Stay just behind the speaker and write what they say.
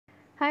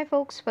Hi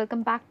folks,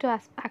 welcome back to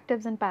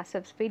actives and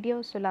passives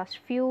videos. So last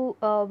few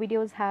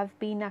videos have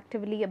been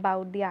actively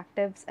about the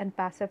actives and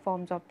passive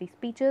forms of the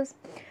speeches.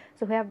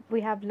 So we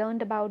have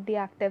learned about the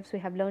actives, we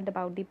have learned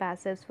about the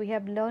passives, we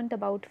have learned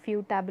about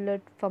few tabular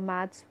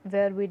formats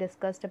where we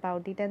discussed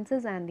about the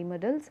tenses and the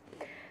modals.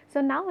 So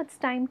now it's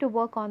time to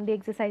work on the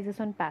exercises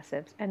on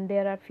passives, and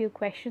there are few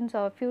questions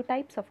or few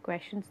types of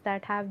questions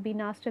that have been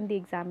asked in the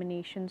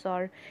examinations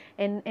or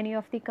in any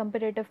of the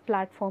competitive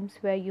platforms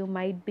where you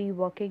might be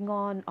working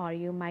on or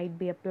you might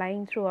be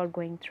applying through or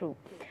going through.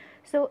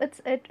 So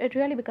it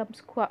really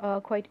becomes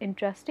quite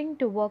interesting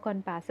to work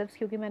on passives,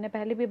 क्योंकि मैंने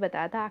पहले भी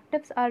बताया था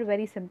actives are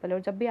very simple, और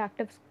जब भी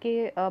actives के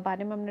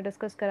बारे में हमने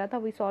डिस्कस करा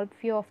था we solved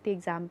few of the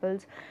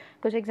examples.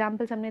 कुछ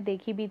एग्जाम्पल्स हमने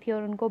देखी भी थी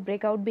और उनको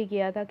ब्रेकआउट भी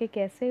किया था कि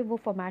कैसे वो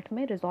फॉर्मेट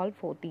में रिजॉल्व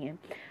होती हैं.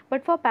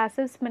 बट फॉर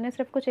पैसिव्स मैंने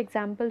सिर्फ कुछ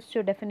एग्जाम्पल्स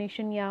जो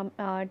डेफिनेशन या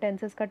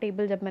टेंसेस का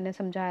टेबल जब मैंने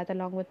समझाया था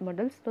अलॉन्ग विद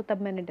मॉडल्स, तो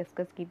तब मैंने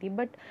डिस्कस की थी.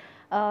 But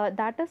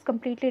that is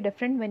completely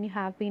different when you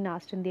have been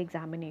asked in the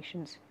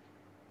examinations.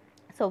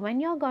 So when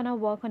you're gonna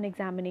work on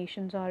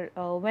examinations or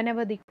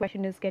whenever the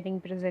question is getting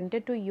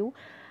presented to you,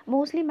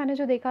 mostly मैंने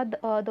जो देखा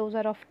those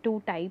are of two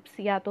types.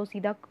 या तो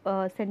सीधा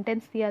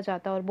sentence दिया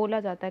जाता है और बोला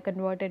जाता है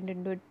converted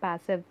into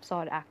passives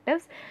or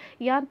actives,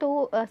 या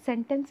तो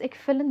sentence एक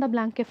fill in the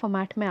blank के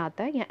format में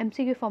आता है या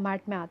MCQ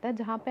format में आता है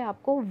जहाँ पे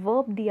आपको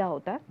verb दिया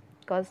होता है,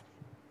 because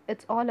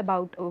it's all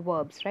about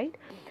verbs, right?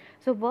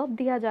 So verb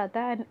दिया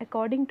जाता है and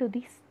according to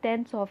the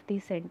tense of the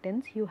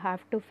sentence you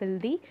have to fill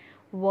the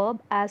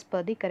verb as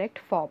per the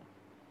correct form.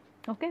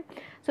 Okay,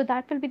 so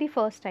that will be the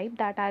first type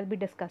that I'll be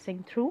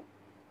discussing through.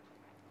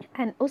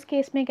 And उस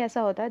case में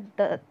कैसा होता है,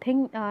 the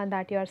thing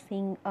that you are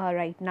seeing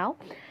right now,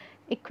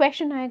 एक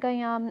question आएगा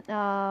या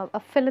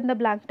fill in the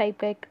blank type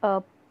का एक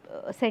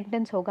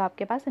सेंटेंस होगा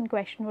आपके पास, and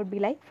question would be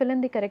like fill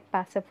in the correct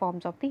passive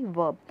forms of the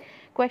verb.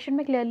 Question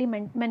में क्लियरली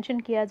मेंशन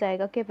किया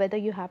जाएगा कि whether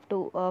you have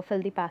to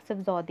fill the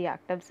passives और द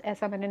एक्टिव्स.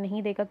 ऐसा मैंने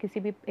नहीं देखा किसी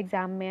भी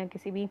एग्जाम में या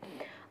किसी भी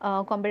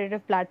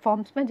कॉम्पिटिटिव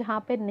प्लेटफॉर्म्स में जहाँ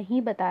पे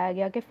नहीं बताया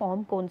गया कि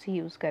फॉर्म कौन सी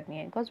यूज़ करनी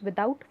है, because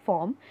without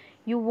form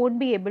you won't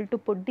be able to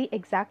put the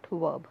exact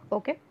verb.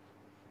 Okay,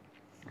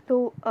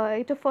 तो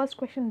ये जो फर्स्ट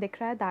क्वेश्चन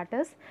दिख रहा है दैट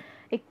इज़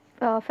एक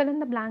fill in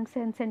the blanks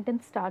and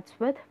sentence starts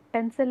with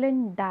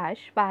penicillin dash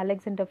by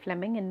Alexander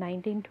Fleming in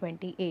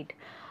 1928.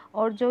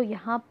 और जो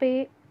यहाँ पे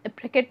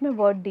ब्रैकेट में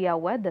वर्ड दिया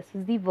हुआ है this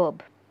is the verb.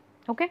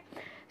 Okay,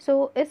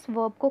 सो इस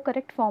वर्ब को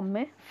करेक्ट फॉर्म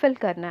में फिल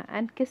करना है,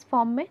 एंड किस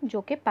फॉर्म में,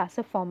 जो कि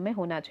पैसिव फॉर्म में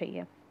होना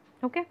चाहिए.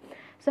 Okay,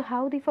 so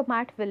how the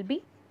format will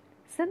be,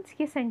 since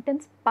ये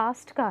सेंटेंस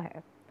पास्ट का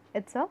है,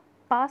 इट्स अ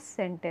पास्ट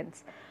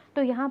सेंटेंस,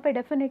 तो यहाँ पे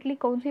डेफिनेटली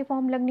कौन सी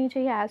फॉर्म लगनी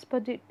चाहिए एज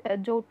पर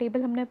जो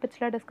टेबल हमने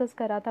पिछला डिस्कस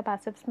करा था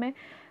पैसिव्स में.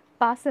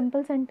 पास्ट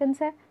सिंपल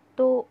सेंटेंस है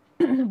तो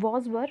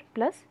वॉज वर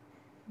प्लस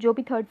जो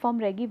भी थर्ड फॉर्म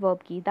रहेगी वर्ब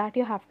की, that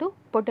you have to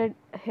put it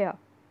here.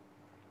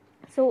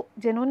 सो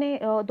जिन्होंने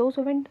those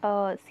who haven't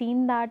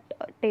seen that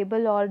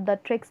table और the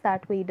tricks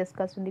that we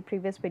discussed in the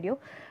previous video,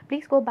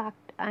 please go back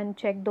and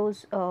check those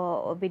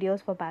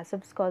videos for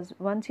passives, because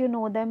once you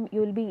know them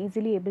you will be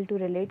easily able to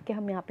relate कि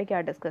हम यहाँ पे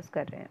क्या discuss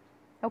कर रहे हैं.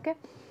 Okay,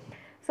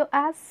 so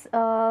as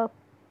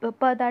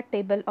per that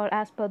table or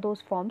as per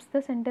those forms,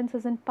 the sentence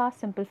is in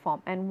past simple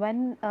form, and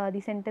when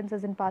the sentence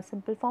is in past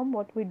simple form,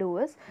 what we do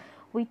is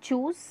we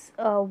choose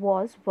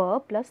was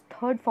verb plus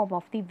third form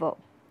of the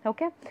verb.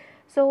 Okay,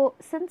 so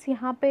since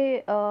यहाँ पे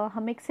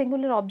हम एक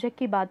singular object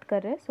की बात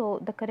कर रहे हैं, so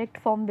the correct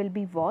form will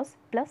be was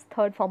plus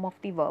third form of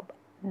the verb.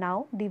 Now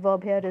the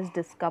verb here is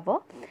discover,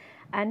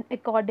 and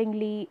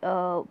accordingly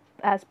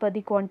as per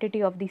the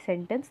quantity of the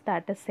sentence,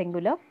 that is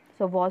singular,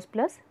 so was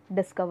plus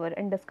discover,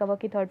 and discover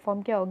की third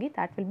form क्या होगी,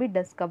 that will be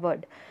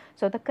discovered.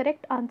 So the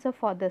correct answer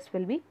for this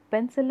will be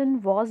penicillin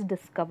was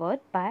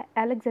discovered by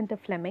Alexander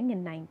Fleming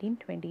in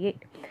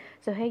 1928.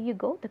 So here you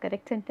go, the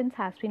correct sentence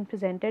has been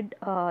presented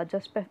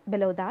just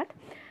below that.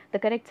 The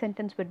correct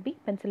sentence would be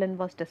penicillin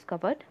was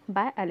discovered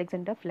by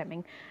Alexander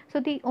Fleming. So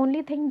the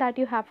only thing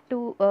that you have to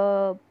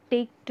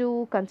take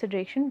to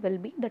consideration will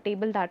be the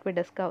table that we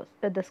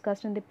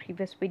discussed in the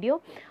previous video.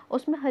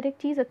 उसमें हर एक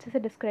चीज़ अच्छे से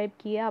describe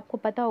की है, आपको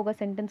पता होगा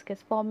sentence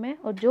किस फॉर्म में,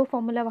 और जो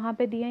फॉर्मूला वहाँ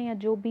पे दिए हैं या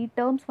जो भी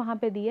टर्म्स वहाँ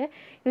पे दिए हैं,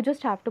 you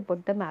just have to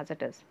put them as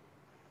it is.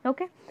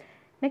 Okay,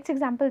 next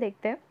example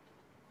देखते हैं.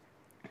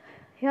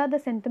 Here the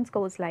sentence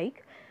goes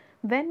like,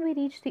 when we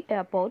reached the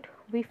airport,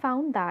 we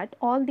found that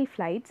all the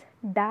flights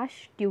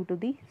dashed due to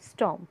the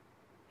storm.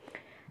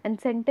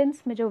 And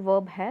sentence में जो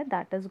verb है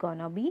that is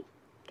gonna be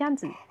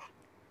cancel.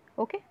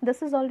 Okay,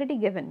 this is already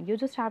given. You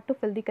just have to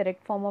fill the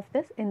correct form of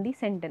this in the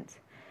sentence.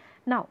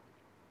 Now,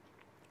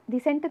 the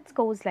sentence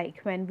goes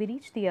like, when we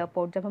reached the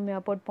airport, जब हम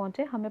airport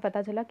पहुँचे हमें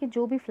पता चला कि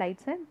जो भी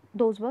flights हैं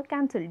those were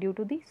cancelled due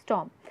to the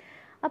storm.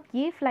 अब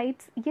ये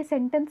फ्लाइट्स, ये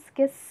सेंटेंस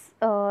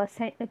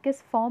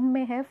किस फॉर्म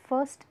में है,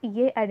 फर्स्ट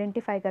ये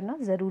आइडेंटिफाई करना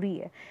ज़रूरी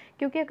है,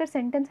 क्योंकि अगर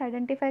सेंटेंस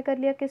आइडेंटिफाई कर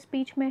लिया किस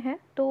स्पीच में है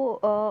तो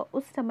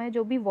उस समय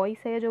जो भी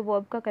वॉइस है, जो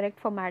वर्ब का करेक्ट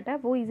फॉर्मेट है,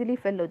 वो इजीली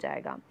फिल हो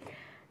जाएगा.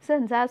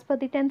 Since as per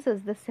the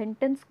tenses the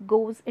sentence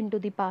goes into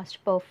the past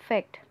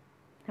perfect.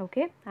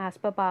 Okay, as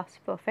per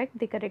past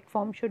perfect the correct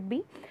form should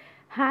be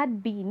had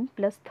been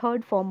plus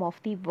third form of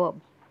the verb.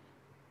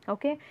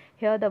 Okay,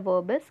 here the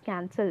verb is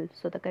cancel,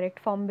 so the correct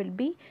form will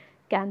be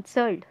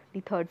cancelled,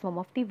 the third form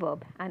of the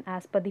verb, and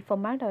as per the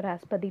format or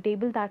as per the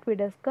table that we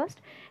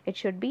discussed, it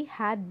should be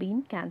had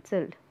been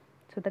cancelled.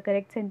 So the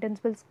correct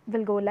sentence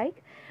will go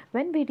like,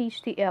 when we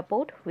reached the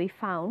airport we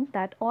found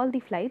that all the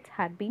flights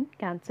had been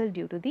cancelled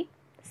due to the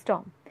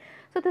storm.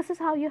 So this is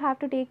how you have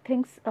to take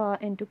things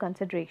into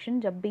consideration.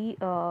 जब भी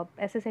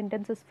ऐसे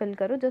sentences fill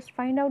करो, just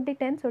find out the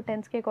tense और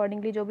tense के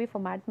accordingly जो भी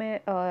format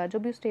में जो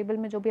भी उस table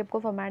में जो भी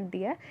आपको format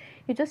दिया है,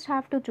 you just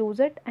have to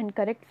choose it and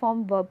correct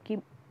form verb की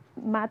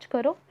match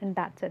करो and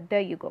that's it.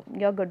 There you go.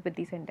 You're good with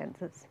these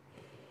sentences.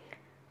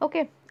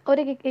 Okay. और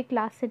एक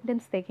last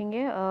sentence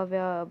देखेंगे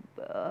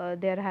where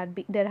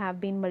there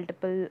have been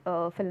multiple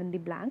fill in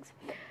the blanks.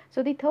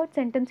 So the third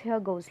sentence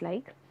here goes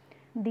like,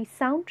 the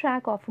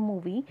soundtrack of a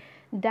movie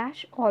dash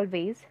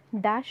always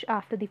dash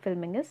after the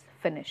filming is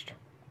finished.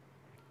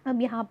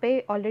 अब यहाँ पे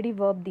already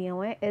verb दिए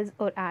हुए हैं is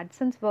और add.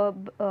 Since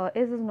verb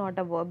is not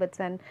a verb,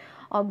 it's an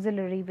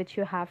auxiliary which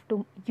you have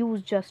to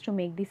use just to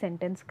make the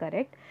sentence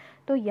correct.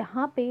 तो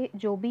यहाँ पे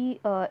जो भी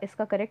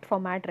इसका करेक्ट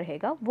फॉर्मेट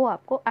रहेगा वो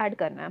आपको ऐड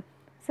करना है.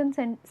 सिंस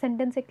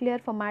सेंटेंस एक क्लियर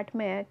फॉर्मेट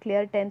में है,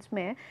 क्लियर टेंस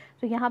में है,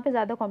 तो यहाँ पे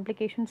ज़्यादा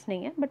कॉम्प्लिकेशंस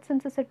नहीं है. But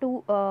since it's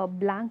to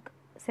blank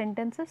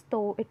sentences, तो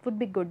it would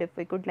be good if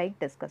we could like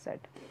discuss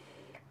it.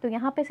 तो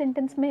यहाँ पे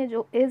सेंटेंस में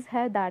जो is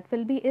है that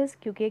will be is,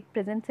 क्योंकि एक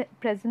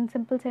present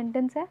simple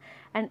sentence है,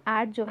 and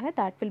add जो है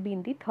that will be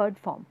in the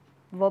third form.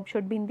 Verb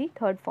should be in the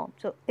third form.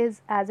 So is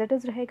as it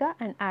is रहेगा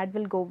and add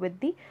will go with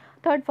the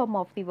third form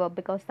of the verb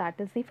because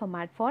that is the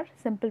format for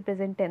simple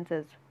present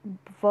tenses.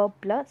 Verb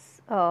plus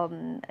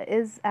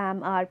is,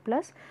 am, are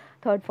plus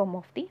third form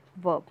of the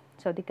verb.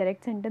 So the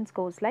correct sentence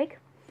goes like,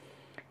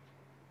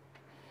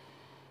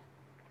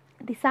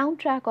 the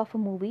soundtrack of a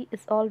movie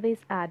is always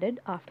added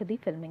after the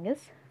filming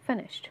is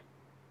finished.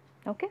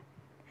 Okay,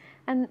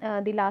 and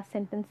the last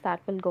sentence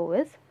that will go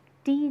is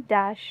tea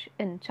dash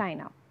in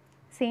China.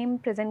 Same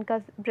present का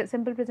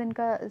simple present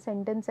का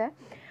sentence है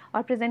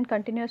और present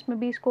continuous में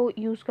भी इसको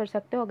use कर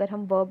सकते हो अगर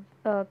हम वर्ब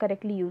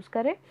करेक्टली यूज़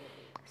करें.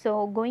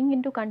 सो गोइंग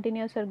इनटू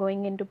कंटिन्यूस और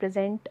गोइंग इनटू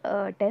प्रेजेंट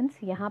टेंस,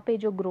 यहाँ पे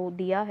जो ग्रो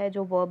दिया है,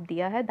 जो वर्ब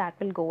दिया है,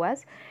 that will go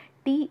as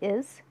T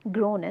is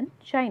grown in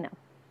China.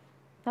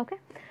 Okay,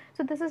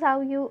 so this is how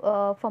you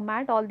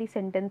format all the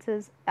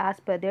sentences as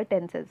per their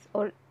tenses.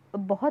 और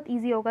बहुत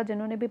easy होगा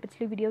जिन्होंने भी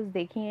पिछली वीडियोस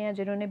देखी हैं या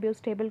जिन्होंने भी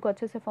उस टेबल को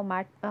अच्छे से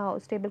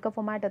उस टेबल का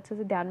फॉर्मेट अच्छे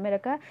से ध्यान में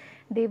रखा है,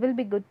 they will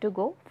be good to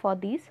go for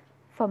these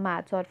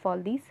formats or for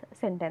these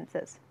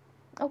sentences.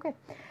 Okay,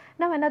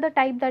 now another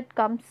type that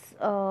comes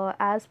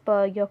as per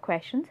your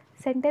questions,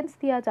 sentence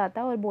दिया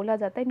जाता है और बोला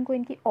जाता है इनको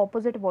इनकी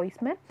opposite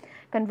voice में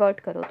convert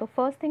करो. तो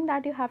first thing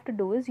that you have to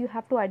do is you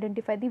have to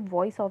identify the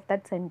voice of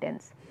that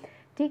sentence.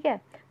 ठीक है,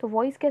 तो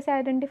वॉइस कैसे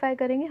आइडेंटिफाई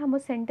करेंगे, हम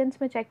उस सेंटेंस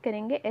में चेक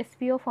करेंगे एस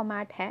वी ओ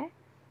फॉर्मेट है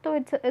तो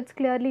इट्स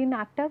क्लियरली इन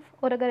एक्टिव,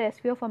 और अगर एस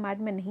वी ओ फॉर्मेट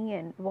में नहीं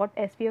है, what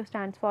S V O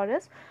stands for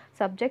is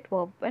subject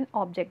verb and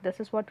object.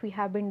 This is what we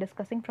have been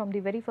discussing from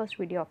the very first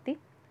video of the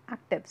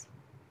actives.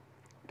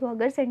 तो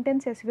अगर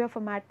sentence S V O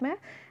format में,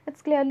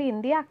 it's clearly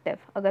in the active.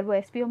 अगर वो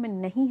S V O में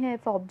नहीं है,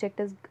 if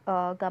object is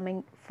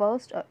coming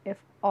first,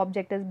 if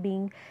object is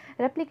being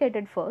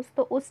replicated first,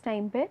 तो उस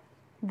टाइम पे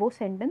वो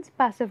सेंटेंस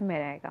पैसिव में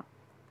रहेगा.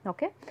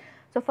 ओके,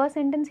 सो फर्स्ट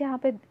सेंटेंस यहाँ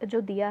पे जो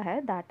दिया है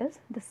that is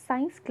the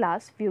science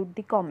class viewed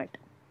the comet.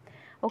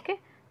 Okay,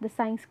 the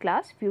science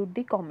class viewed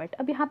the comet.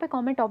 अब यहाँ पे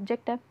कॉमेट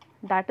ऑब्जेक्ट है,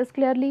 दैट इज़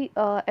क्लियरली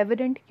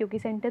एविडेंट, क्योंकि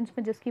सेंटेंस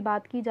में जिसकी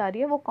बात की जा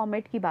रही है वो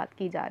कॉमेट की बात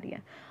की जा रही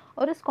है.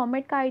 और इस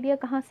कॉमेट का आइडिया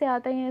कहाँ से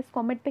आता है, इस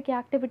कॉमेट पे क्या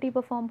एक्टिविटी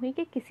परफॉर्म हुई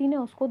कि किसी ने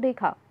उसको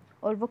देखा,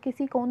 और वो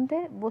किसी कौन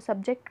थे, वो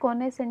सब्जेक्ट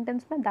कौन है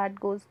सेंटेंस में, that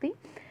goes the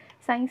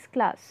science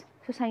class.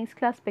 So science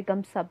class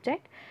becomes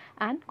subject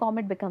and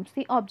comet becomes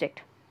the object,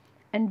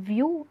 and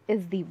view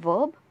is the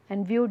verb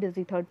and viewed is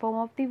the third form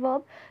of the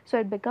verb, so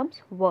it becomes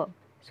verb.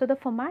 So the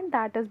format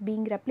that is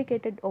being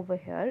replicated over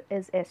here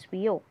is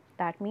SVO.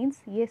 That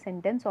means ये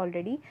sentence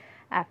already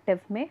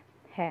active में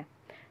है.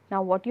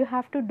 Now what you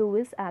have to do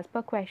is as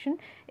per question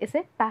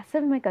इसे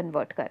passive में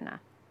convert करना.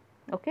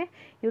 Okay,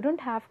 you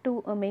don't have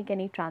to make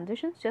any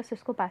transitions, just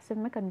इसको passive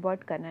में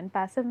convert करना है.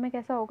 पैसिव में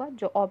कैसा होगा,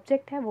 जो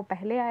ऑब्जेक्ट है वो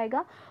पहले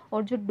आएगा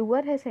और जो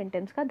डूअर है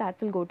सेंटेंस का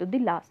that will go to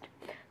the last.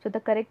 So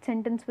the correct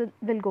sentence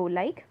will go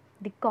like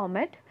the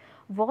comet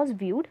was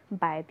viewed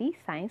by the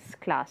science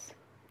class.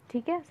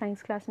 ठीक है,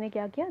 साइंस क्लास ने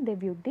क्या किया, दे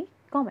viewed the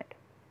comet.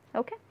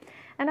 Okay,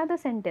 another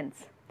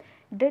sentence,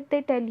 did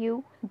they tell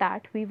you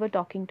that we were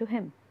talking to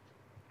him.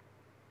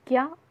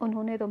 क्या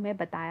उन्होंने तुम्हें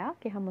बताया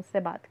कि हम उससे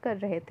बात कर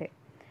रहे थे.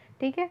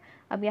 ठीक है,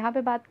 अब यहाँ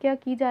पे बात क्या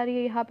की जा रही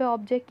है, यहाँ पे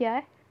ऑब्जेक्ट क्या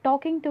है,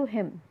 टॉकिंग टू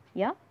हिम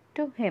या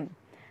to him,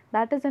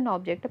 that is an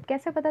object. अब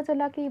कैसे पता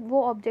चला कि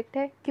वो ऑब्जेक्ट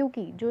है,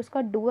 क्योंकि जो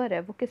इसका डूअर है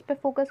वो किस पे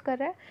फोकस कर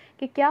रहा है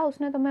कि क्या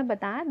उसने तुम्हें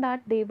बताया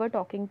that they were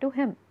talking to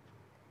him.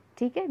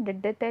 ठीक है,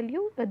 did they tell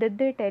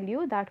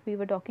you that we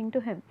were talking to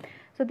him.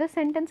 So this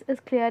sentence is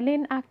clearly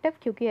in active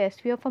क्योंकि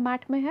एस वी ओ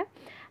फॉर्मेट में है,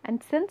 and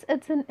since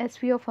it's in S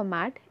V O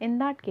format, in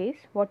that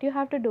case what you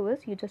have to do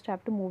is you just have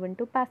to move in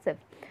to passive.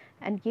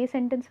 And ये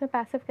sentence में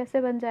passive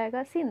कैसे बन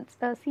जाएगा?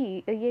 सी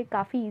ये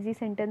काफ़ी easy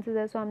sentences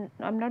है, सो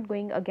I am not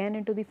going again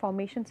into the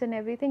formations and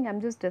everything, I am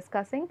just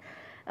discussing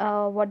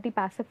what the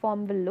passive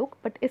form will look.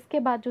 But इसके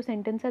बाद जो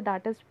सेंटेंस है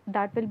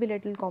that will be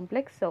little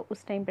complex, सो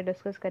उस टाइम पे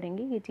डिस्कस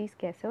करेंगे ये चीज़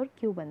कैसे और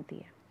क्यों बनती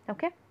है.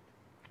 Okay,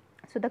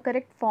 so the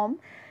correct form,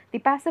 the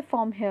passive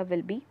form here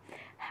will be,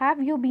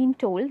 have you been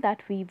told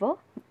that we were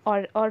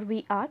or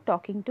we are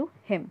talking to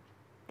him.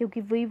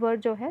 क्योंकि we were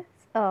जो है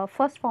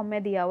फर्स्ट फॉर्म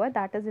में दिया हुआ है,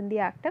 that is in the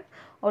active,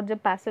 और जब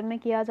passive में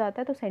किया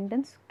जाता है तो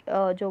सेंटेंस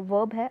जो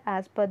वर्ब है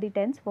एज पर द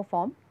टेंस वो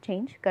फॉर्म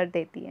चेंज कर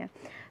देती है.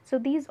 So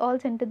these all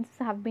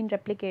sentences have been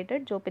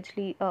replicated. जो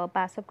पिछली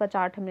पैसिव का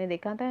चार्ट हमने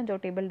देखा था, जो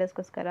टेबल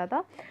डिस्कस करा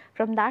था,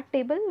 from that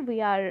table we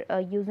are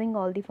using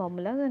all the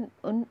formulas,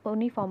 and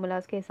उन्हीं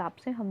फार्मूलाज के हिसाब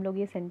से हम लोग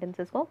ये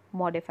सेंटेंसेस को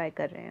मॉडिफाई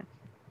कर रहे हैं.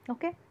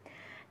 Okay,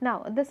 now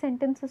the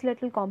sentence is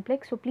little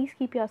complex, so please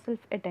keep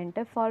yourself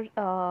attentive for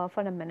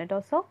a minute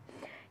or so.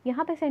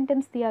 यहाँ पे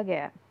सेंटेंस दिया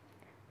गया है,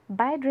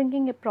 by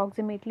drinking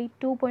approximately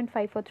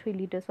 2.5 or 3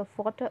 liters of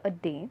water a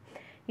day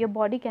your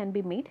body can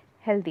be made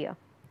healthier.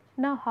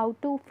 Now how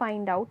to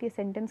find out ये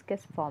sentence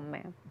किस form में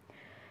है?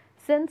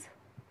 Since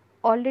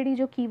already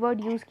जो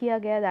कीवर्ड यूज़ किया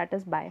गया दैट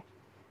इज़ बाय,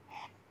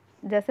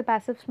 जैसे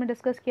पैसिव्स में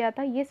डिस्कस किया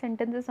था, ये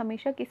सेंटेंसेस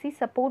हमेशा किसी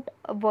सपोर्ट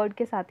वर्ड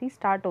के साथ ही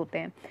स्टार्ट होते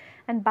हैं,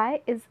 and bye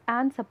is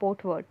an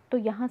support word. तो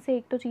यहाँ से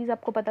एक तो चीज़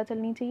आपको पता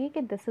चलनी चाहिए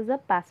कि this is a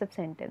passive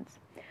sentence.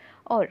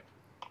 और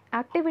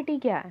एक्टिविटी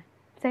क्या है,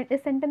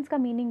 इस सेंटेंस का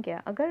मीनिंग क्या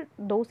है? अगर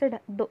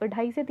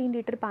 2.5 से 3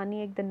 लीटर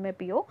पानी एक दिन में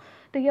पियो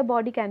तो your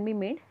body can be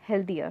made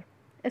healthier.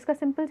 इसका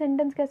सिंपल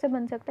सेंटेंस कैसे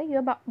बन सकता है?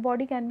 Your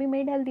body can be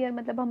made healthier,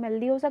 मतलब हम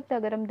हेल्दी हो सकते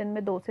हैं अगर हम दिन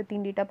में 2 से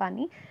 3 लीटर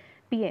पानी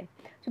पिए.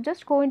 So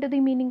just go into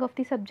the meaning of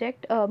the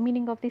subject,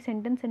 meaning of the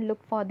sentence and look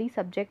for the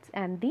subjects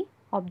and the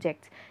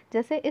objects.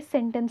 जैसे इस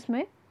सेंटेंस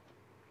में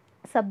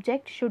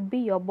subject should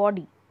be your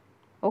body.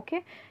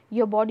 Okay,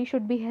 your body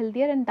should be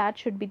healthier and that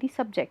should be the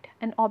subject.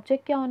 And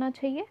object क्या होना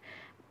चाहिए?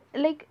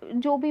 Like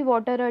जो भी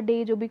water a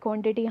day, जो भी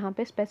क्वांटिटी यहाँ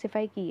पे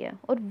स्पेसिफाई की है.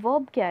 और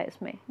वर्ब क्या है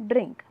इसमें?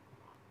 ड्रिंक.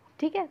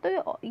 ठीक है,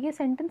 तो ये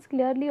सेंटेंस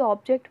क्लियरली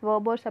ऑब्जेक्ट,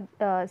 वर्ब और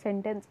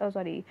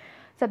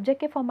सब्जेक्ट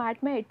के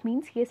फॉर्मेट में, इट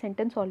मीन्स ये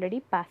सेंटेंस ऑलरेडी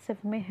पैसिव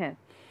में है.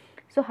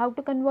 So how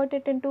to convert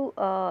it into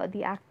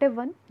the active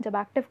one? जब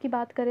एक्टिव की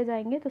बात करे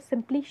जाएंगे तो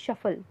सिंपली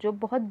शफल, जो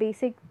बहुत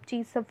बेसिक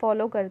चीज़ सब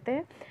फॉलो करते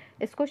हैं,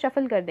 इसको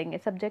शफल कर देंगे.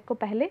 सब्जेक्ट को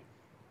पहले,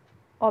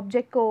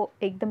 ऑब्जेक्ट को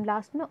एकदम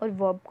लास्ट में, और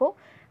वर्ब को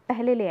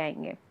पहले ले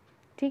आएंगे.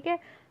 ठीक है,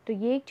 तो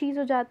ये एक चीज़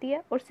हो जाती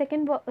है. और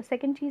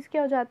सेकेंड चीज़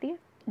क्या हो जाती है?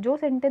 जो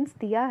सेंटेंस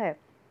दिया है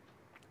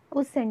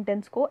उस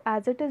सेंटेंस को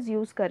एज इट इज़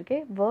यूज़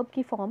करके वर्ब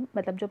की फॉर्म,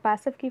 मतलब जो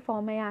पैसिव की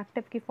फॉर्म है या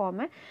एक्टिव की फॉर्म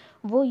है,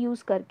 वो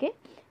यूज़ करके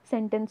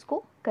सेंटेंस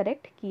को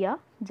करेक्ट किया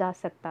जा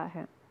सकता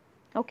है.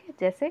 ओके,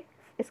 जैसे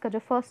इसका जो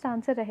फर्स्ट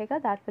आंसर रहेगा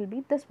that will be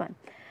this one,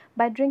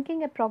 by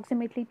drinking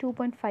approximately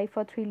 2.5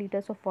 और 3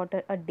 litres of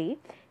water a day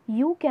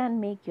you can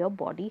make your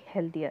body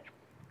healthier.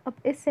 अब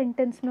इस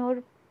सेंटेंस में और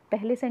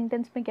पहले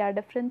सेंटेंस में क्या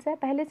डिफरेंस है?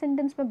 पहले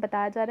सेंटेंस में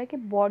बताया जा रहा है कि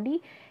बॉडी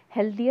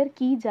हेल्दियर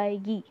की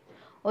जाएगी,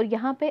 और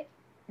यहाँ पे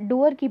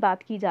डूअर की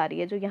बात की जा रही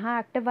है. जो यहाँ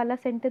एक्टिव वाला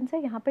सेंटेंस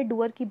है, यहाँ पे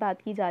डूअर की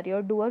बात की जा रही है,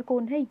 और डूअर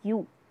कौन है?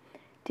 यू.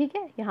 ठीक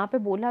है, यहाँ पे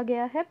बोला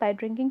गया है बाय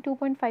ड्रिंकिंग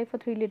 2.5 और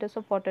 3 litres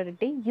of water a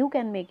day you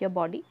can make your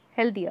body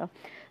healthier.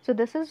 So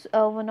this is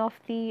one of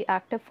the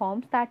active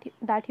forms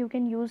that you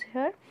can use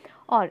here.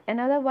 और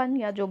अनदर वन,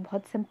 या जो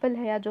बहुत सिंपल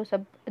है, या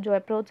जो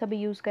अप्रोच अभी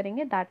यूज़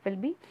करेंगे, that will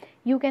be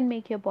you can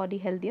make your body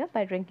healthier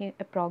by drinking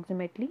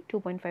approximately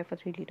 2.5 और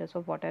 3 liters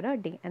of water a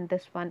day, and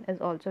this one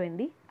is also in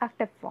the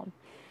active form.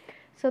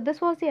 So this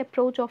was the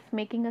approach of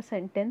making a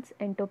sentence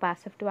into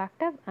passive to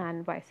active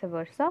and vice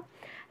versa.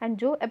 And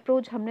जो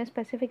approach हमने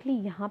specifically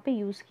यहाँ पे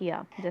use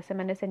किया, जैसे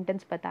मैंने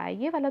sentence बताया,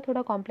 ये वाला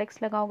थोड़ा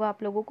complex लगा होगा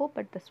आप लोगों को,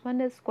 but this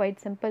one is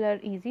quite simple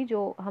और easy.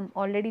 जो हम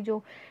already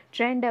जो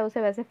trend है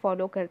उसे वैसे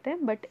follow करते हैं.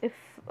 But if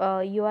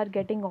you are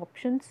getting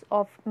options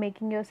of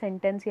making your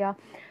sentence, या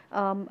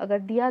अगर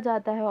दिया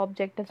जाता है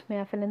objectives में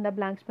या fill in the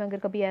blanks में अगर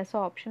कभी ऐसा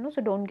option हो,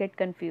 so don't get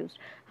confused.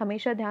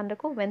 हमेशा ध्यान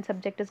रखो when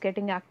subject is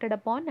getting acted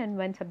upon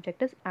and when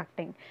subject is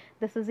acting.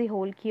 This is the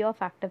whole key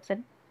of actives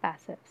and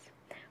passives.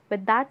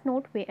 With that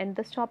note, we end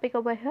this topic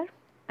over here,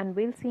 and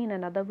we'll see in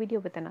another video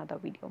with another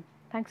video.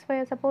 Thanks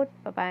for your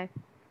support. Bye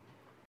bye.